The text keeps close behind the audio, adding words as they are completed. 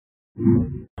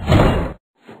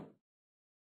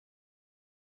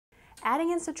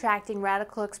Adding and subtracting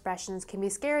radical expressions can be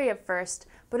scary at first,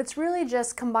 but it's really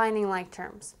just combining like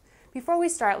terms. Before we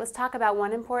start, let's talk about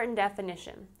one important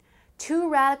definition. Two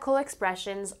radical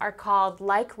expressions are called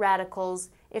like radicals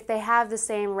if they have the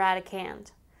same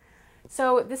radicand.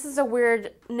 So this is a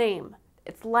weird name.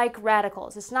 It's like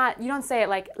radicals. It's not, you don't say it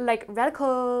like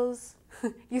radicals.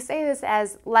 You say this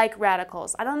as like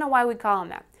radicals. I don't know why we call them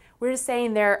that. We're just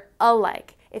saying they're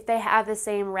alike if they have the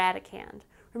same radicand.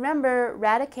 Remember,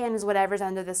 radicand is whatever's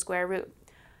under the square root.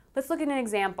 Let's look at an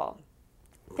example.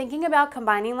 Thinking about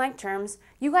combining like terms,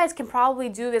 you guys can probably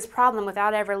do this problem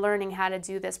without ever learning how to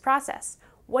do this process.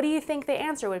 What do you think the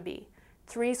answer would be?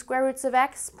 3 square roots of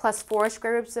x plus 4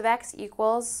 square roots of x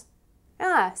equals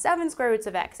 7 square roots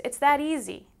of x. It's that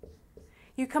easy.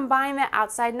 You combine the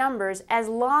outside numbers as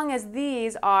long as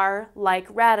these are like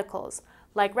radicals.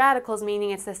 Like radicals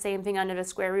meaning it's the same thing under the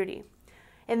square root.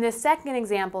 In this second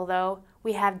example, though,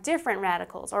 we have different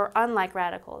radicals, or unlike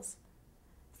radicals.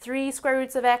 3 square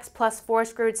roots of x plus 4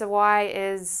 square roots of y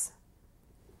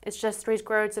it's just 3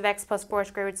 square roots of x plus 4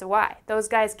 square roots of y. Those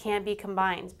guys can't be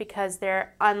combined because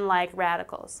they're unlike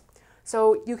radicals.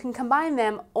 So you can combine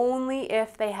them only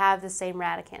if they have the same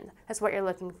radicand. That's what you're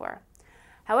looking for.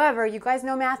 However, you guys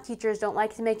know math teachers don't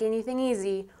like to make anything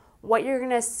easy. What you're going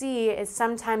to see is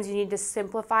sometimes you need to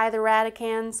simplify the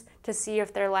radicands to see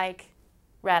if they're like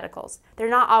radicals. They're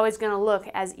not always going to look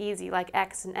as easy like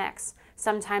x and x.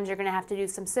 Sometimes you're going to have to do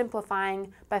some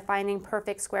simplifying by finding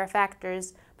perfect square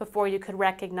factors before you could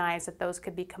recognize that those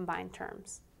could be combined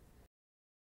terms.